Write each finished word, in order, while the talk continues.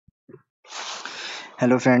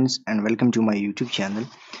Hello friends and welcome to my YouTube channel.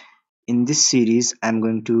 In this series I'm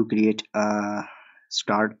going to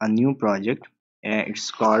start a new project. It's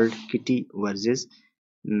called Kitty versus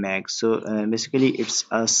Mag. Basically it's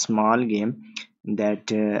a small game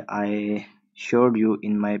that I showed you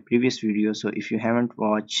in my previous video. So if you haven't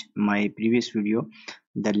watched my previous video,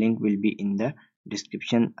 the link will be in the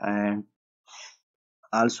description. And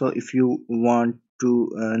also if you want to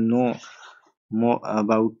know more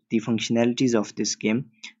about the functionalities of this game,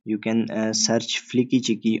 you can search Flicky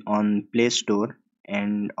Chicky on Play Store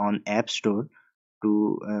and on App Store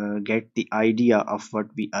to get the idea of what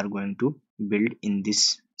we are going to build in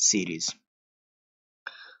this series.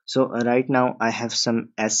 So right now I have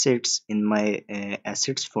some assets in my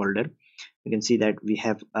assets folder. You can see that we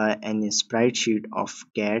have an sprite sheet of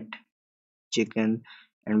cat, chicken,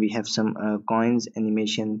 and we have some coins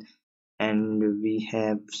animation, and we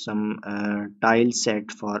have some tile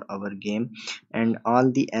set for our game, and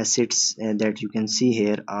all the assets that you can see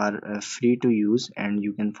here are free to use, and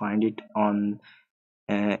you can find it on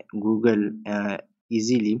Google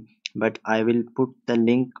easily. But I will put the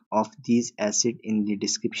link of these assets in the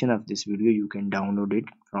description of this video. You can download it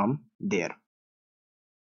from there.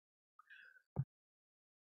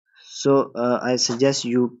 So I suggest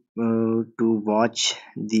you to watch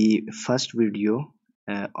the first video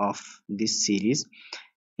of this series,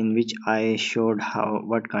 in which I showed how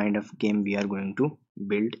what kind of game we are going to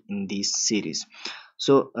build in this series.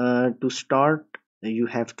 So to start, you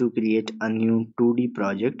have to create a new 2D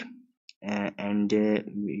project, and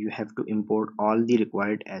you have to import all the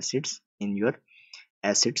required assets in your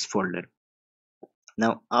assets folder.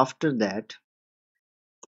 Now after that,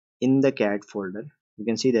 in the cat folder, you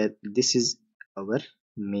can see that this is our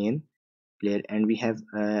main player, and we have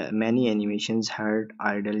many animations: heart,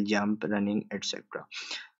 idle, jump, running, etc.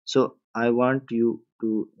 So I want you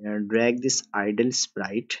to drag this idle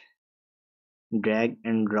sprite, drag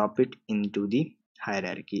and drop it into the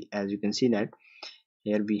hierarchy. As you can see that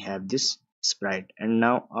here we have this sprite, and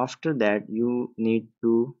now after that you need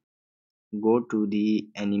to go to the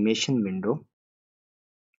animation window,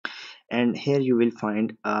 and here you will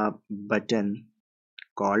find a button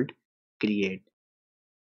called create.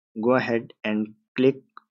 Go ahead and click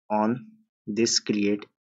on this create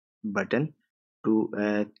button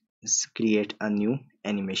to create a new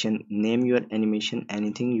animation. Name your animation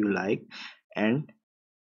anything you like and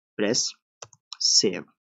press save.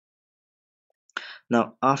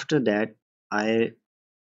 Now after that, I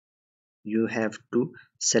you have to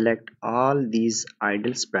select all these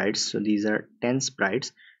idle sprites. So these are 10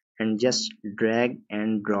 sprites, and just drag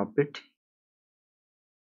and drop it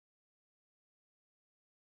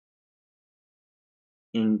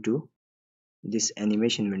into this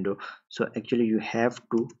animation window. So actually you have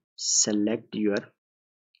to select your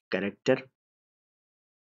character.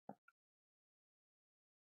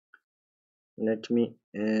 Let me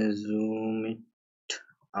zoom it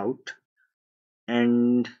out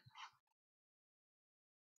and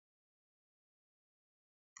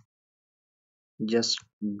just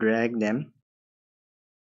drag them.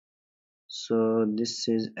 So this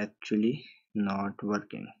is actually not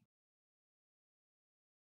working.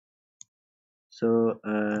 So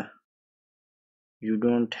you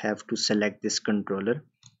don't have to select this controller,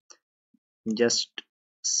 just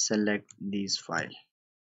select these file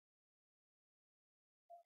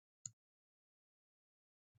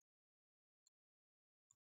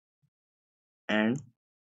and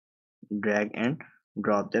drag and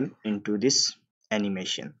drop them into this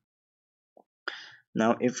animation.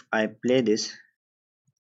 Now if I play this,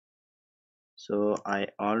 so I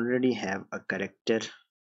already have a character.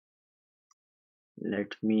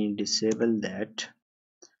 Let me disable that,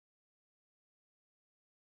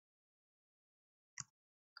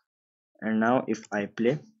 and now if I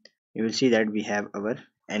play, you will see that we have our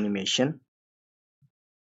animation,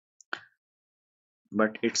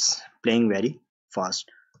 but it's playing very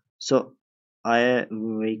fast. So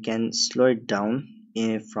we can slow it down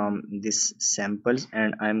from this samples,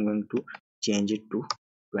 and I'm going to change it to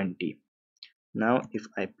 20. Now if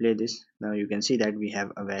I play this, now you can see that we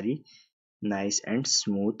have a very nice and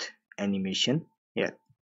smooth animation here.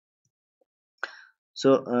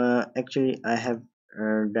 So actually I have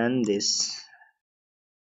done this.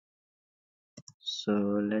 So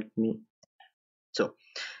let me, so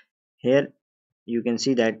here you can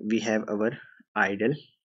see that we have our idle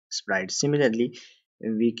sprite. Similarly,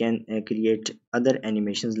 we can create other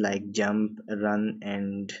animations like jump, run,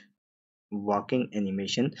 and walking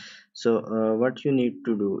animation. So what you need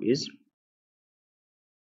to do is,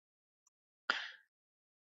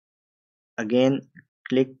 again,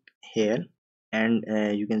 click here and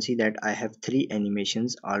you can see that I have three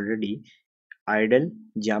animations already: idle,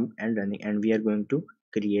 jump, and running. And we are going to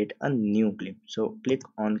create a new clip. So click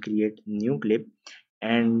on create new clip,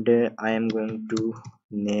 and I am going to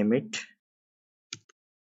name it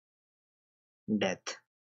death,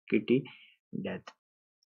 kitty death,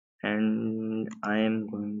 and I am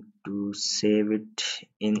going to save it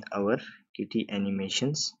in our kitty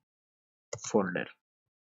animations folder.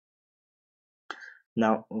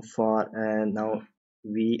 Now now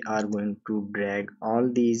we are going to drag all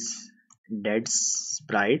these dead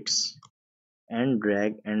sprites and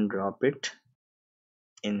drag and drop it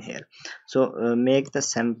in here. So make the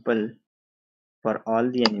sample for all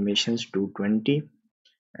the animations to 20,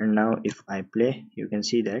 and now if I play, you can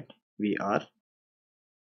see that we are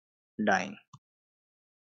dying.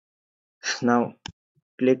 Now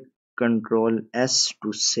click Ctrl S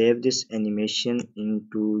to save this animation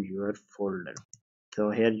into your folder. So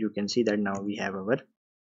here you can see that now we have our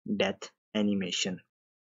death animation.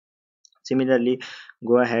 Similarly,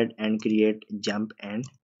 go ahead and create jump and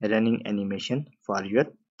running animation for your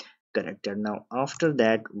character. Now after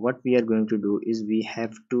that, what we are going to do is we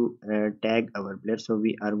have to tag our player. So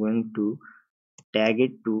we are going to tag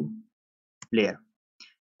it to player,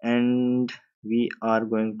 and we are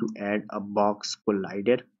going to add a box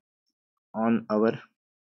collider on our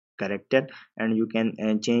character. And you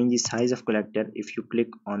can change the size of character if you click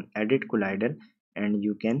on edit collider, and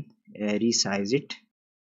you can resize it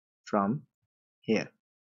from here.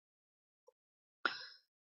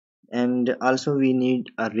 And also we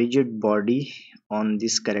need a rigid body on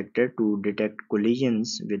this character to detect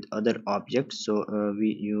collisions with other objects. So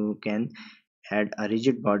you can add a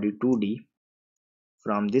rigid body 2D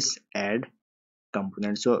from this add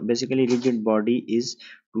component. So basically rigid body is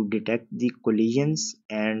to detect the collisions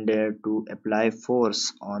and to apply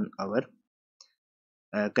force on our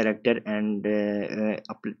character, and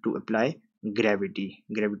to apply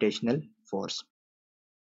gravitational force.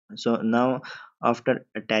 So now after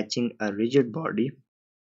attaching a rigid body,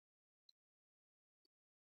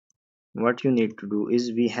 what you need to do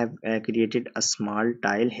is we have created a small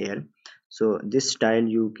tile here. So this tile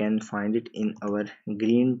you can find it in our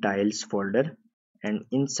green tiles folder, and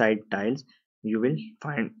inside tiles you will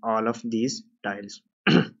find all of these tiles.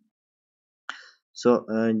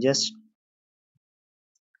 So just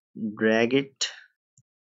drag it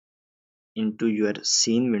into your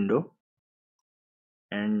scene window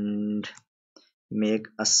and make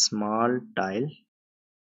a small tile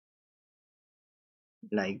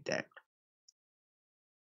like that.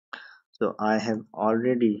 So I have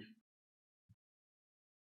already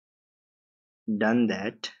done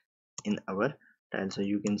that in our tile. So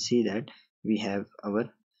you can see that we have our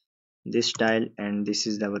this tile, and this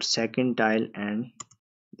is our second tile, and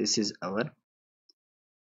this is our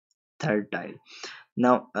third tile.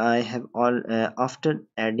 Now I have all after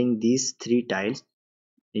adding these three tiles,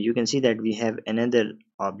 you can see that we have another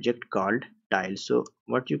object called tile. So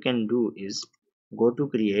what you can do is go to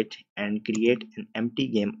create and create an empty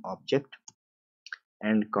game object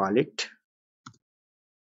and call it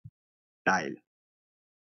tile,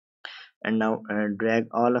 and now drag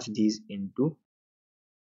all of these into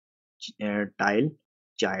tile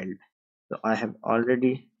child. So I have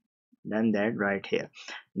already done that right here.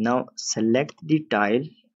 Now select the tile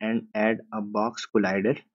and add a box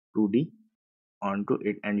collider 2D onto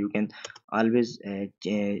it, and you can always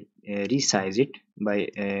resize it by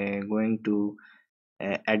going to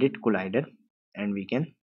edit collider, and we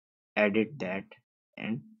can edit that.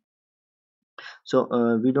 And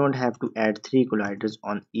so we don't have to add three colliders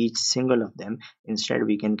on each single of them. Instead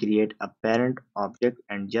we can create a parent object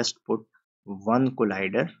and just put one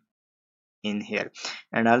collider in here.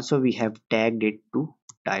 And also we have tagged it to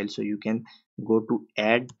tile, so you can go to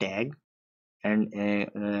add tag, and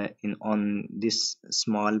in on this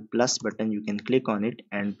small plus button you can click on it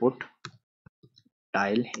and put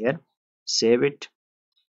tile here, save it.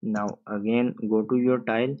 Now again go to your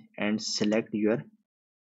tile and select your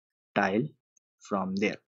tile from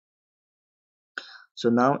there. So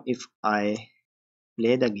now if I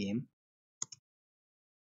play the game,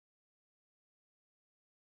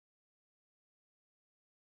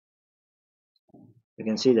 you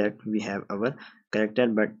can see that we have our character,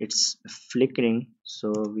 but it's flickering.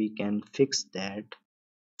 So we can fix that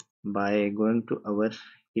by going to our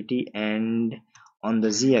kitty, and on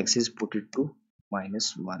the z-axis put it to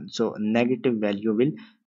 -1. So negative value will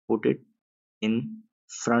put it in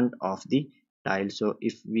front of the tile. So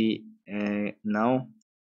if we now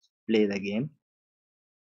play the game,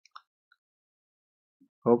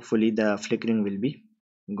 hopefully the flickering will be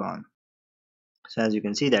gone. So as you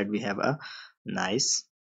can see that we have a nice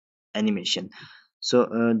animation.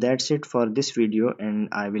 So that's it for this video, and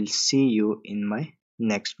I will see you in my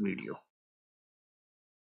next video.